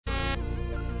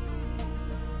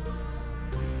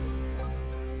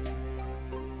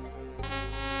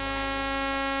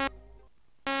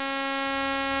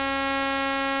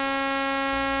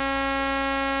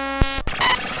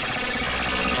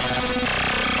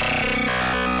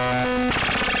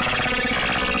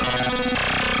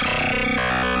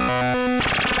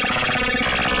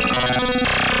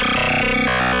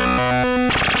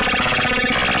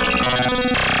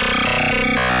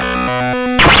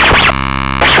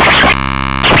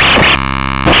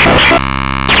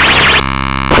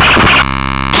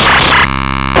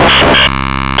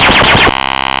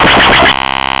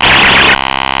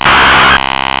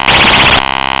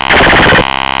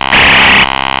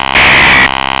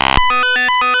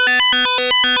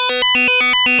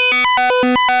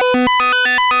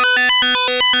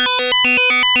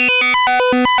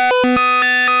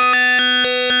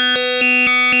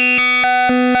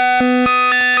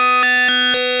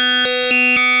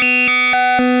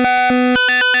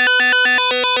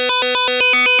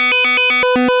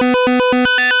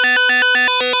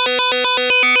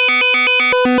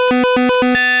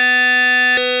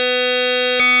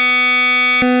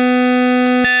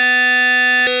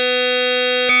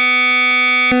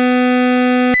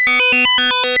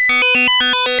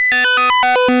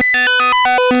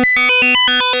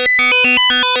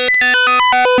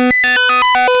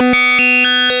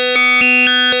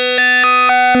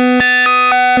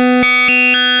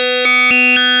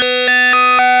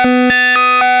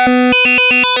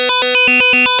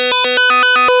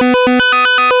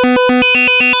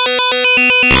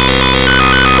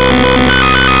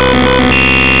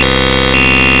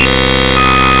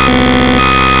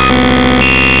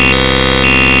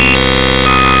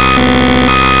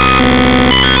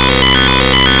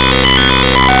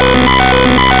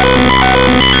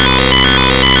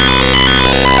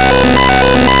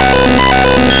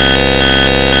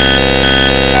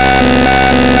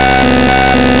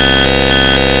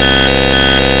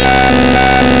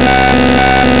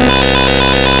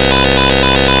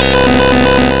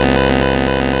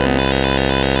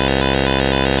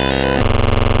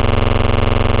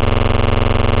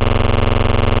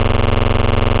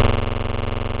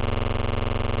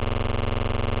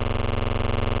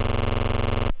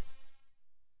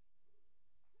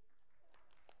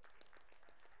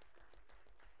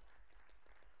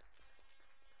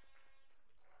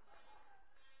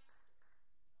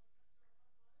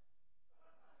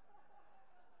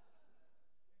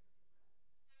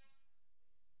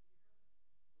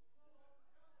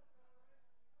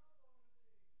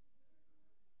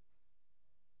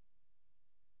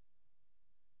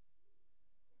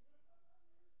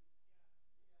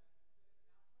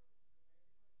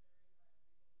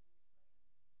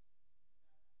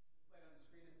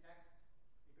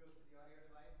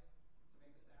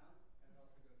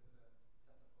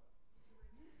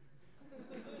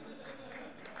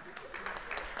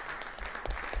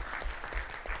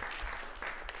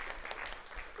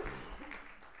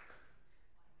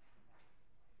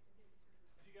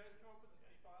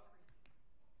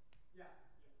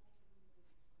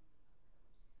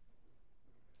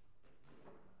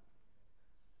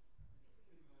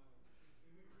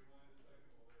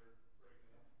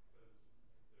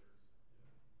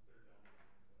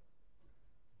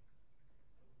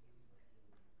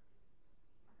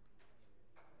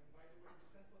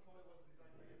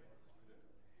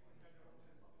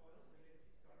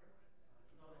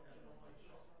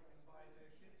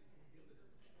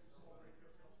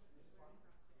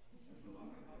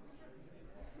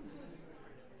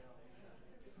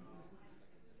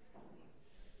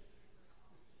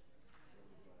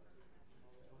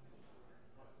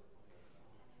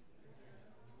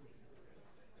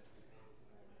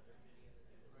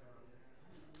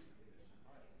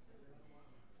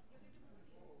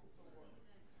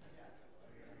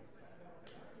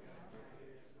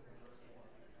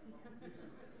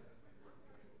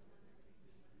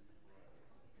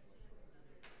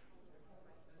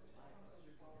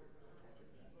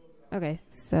Okay,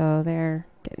 so they're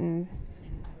getting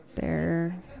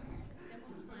their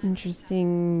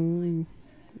interesting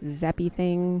zappy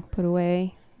thing put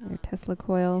away. Their Tesla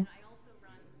coil.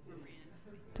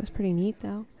 That's pretty neat,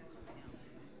 though.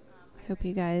 Hope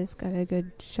you guys got a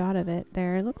good shot of it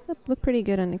there. It looked pretty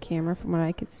good on the camera from what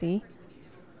I could see.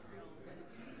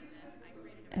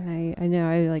 And I know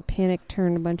I like panic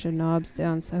turned a bunch of knobs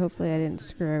down, so hopefully I didn't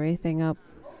screw everything up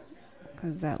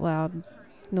because that loud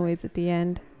noise at the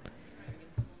end.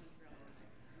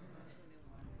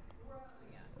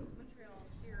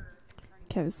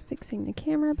 Kev's fixing the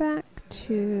camera back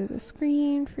to the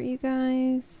screen for you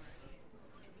guys.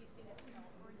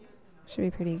 Should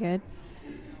be pretty good.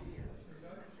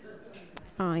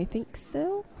 I think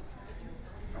so.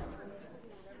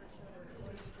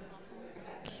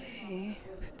 Okay,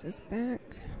 put this back.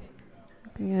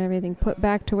 We got everything put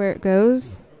back to where it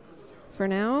goes for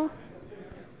now.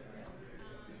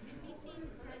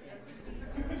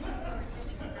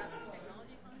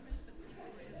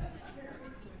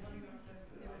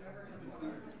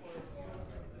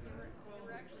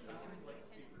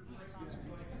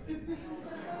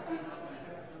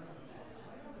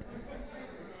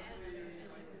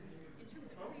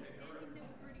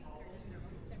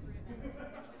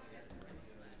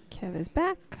 Kev is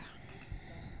back.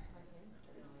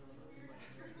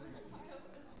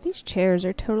 These chairs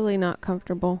are totally not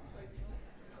comfortable.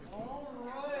 All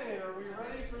right, are we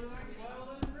ready for the next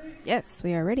wild entry? Yes,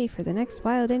 we are ready for the next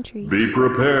wild entry. Be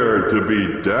prepared to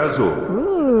be dazzled.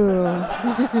 Ooh.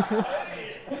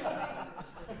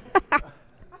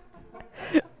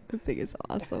 I think it's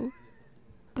awesome.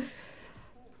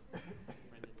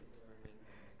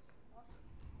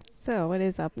 So, what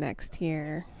is up next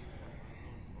here?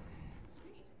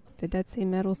 Did that say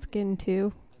Metal Skin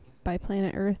 2 by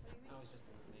Planet Earth?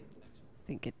 I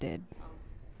think it did.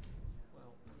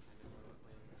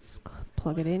 Let's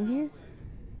plug it in here.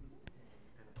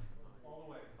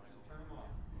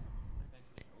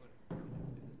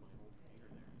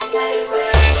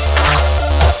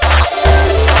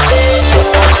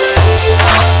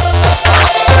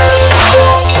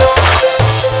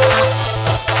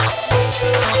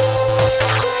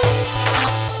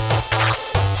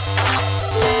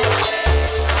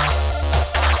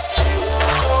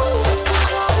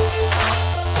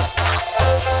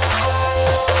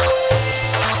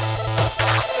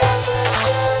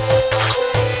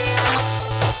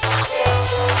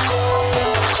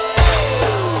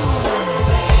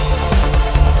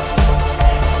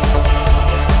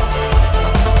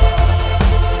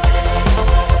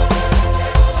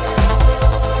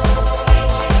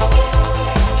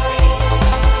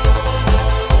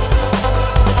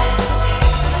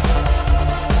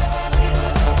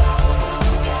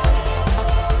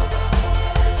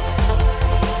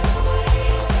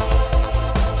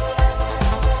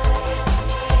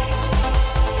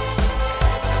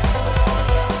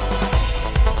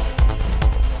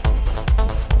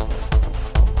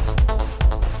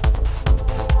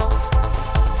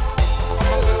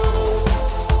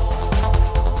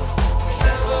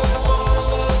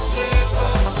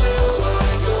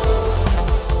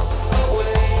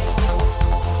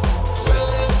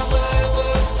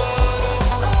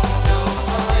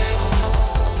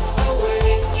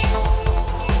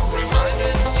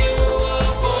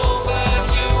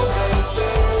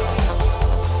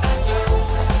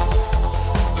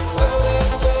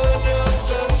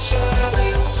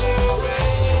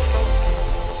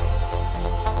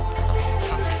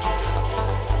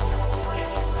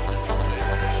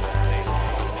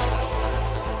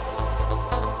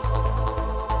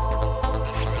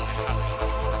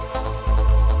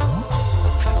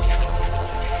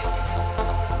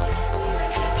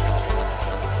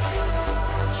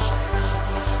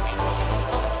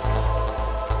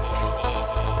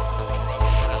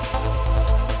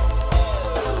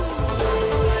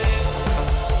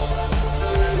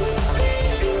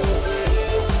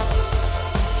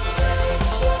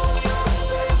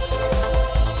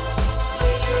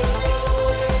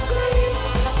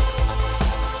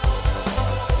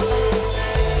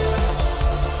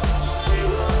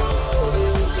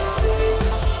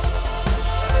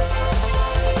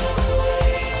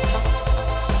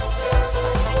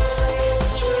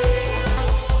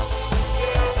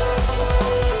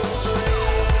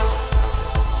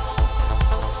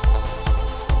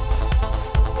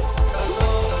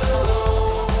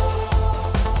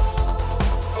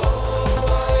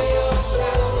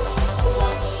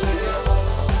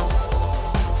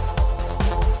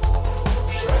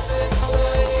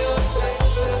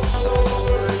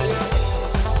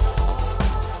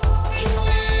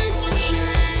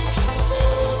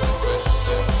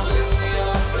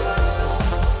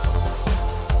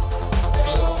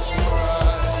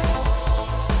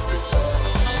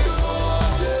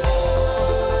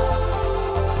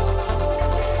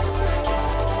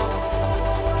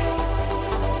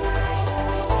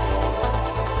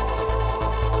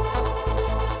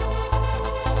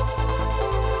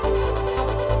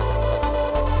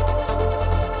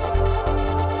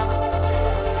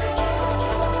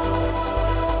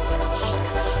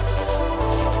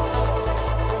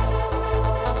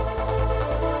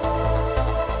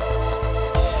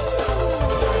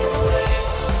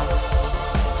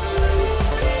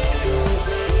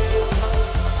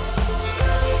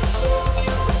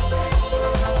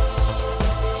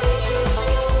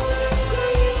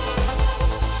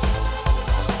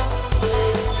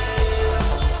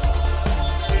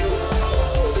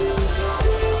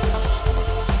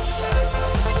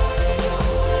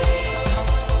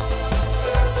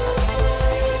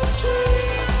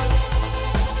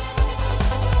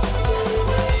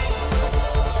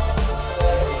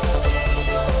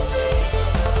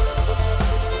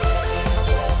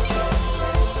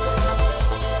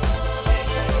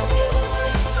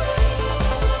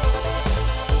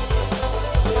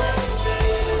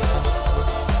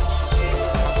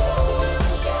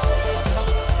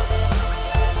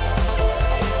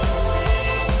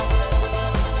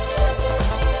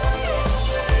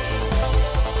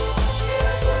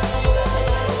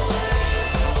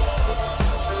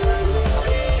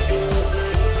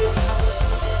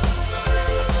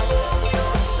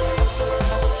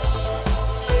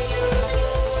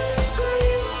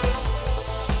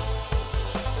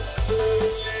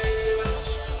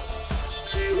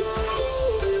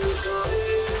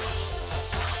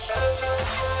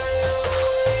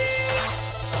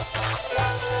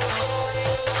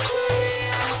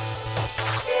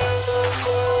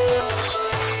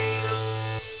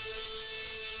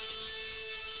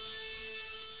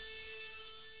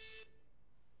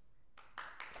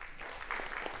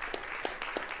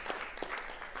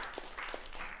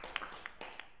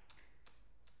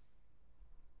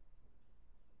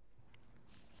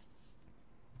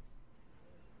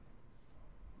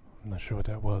 Not sure what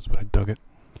that was, but I dug it.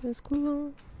 It was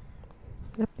cool.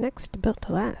 Up next, Built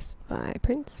to Last by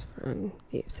Prince from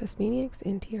the Obsessed Maniacs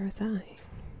and TRSI.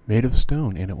 Made of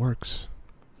stone, and it works.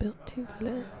 Built to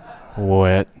Last.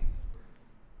 What?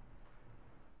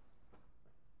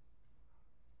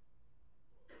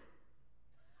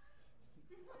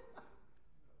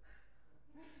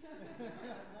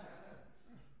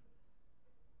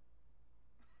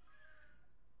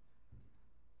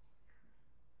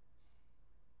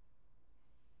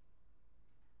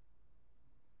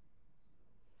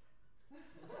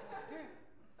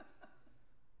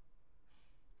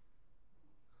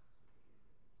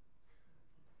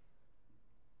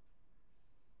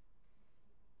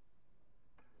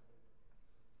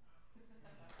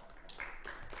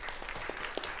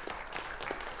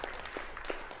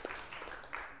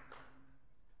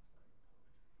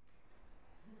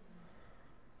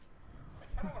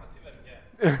 I kind of want to see that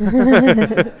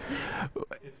again.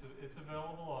 It's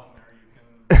available on there. You can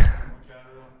look at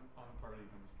it on Party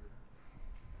Dumpster.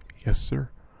 Yes, sir.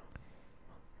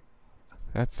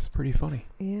 That's pretty funny.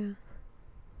 Yeah.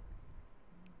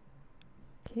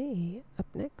 Okay, up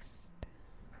next.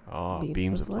 Oh,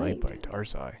 Beams of Light by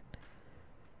Tarsai.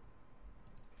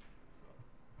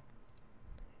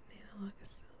 Analog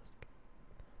oscilloscope.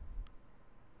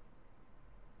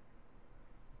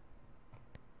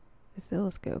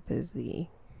 Oscilloscope is the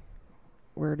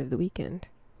word of the weekend.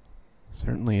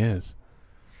 Certainly is.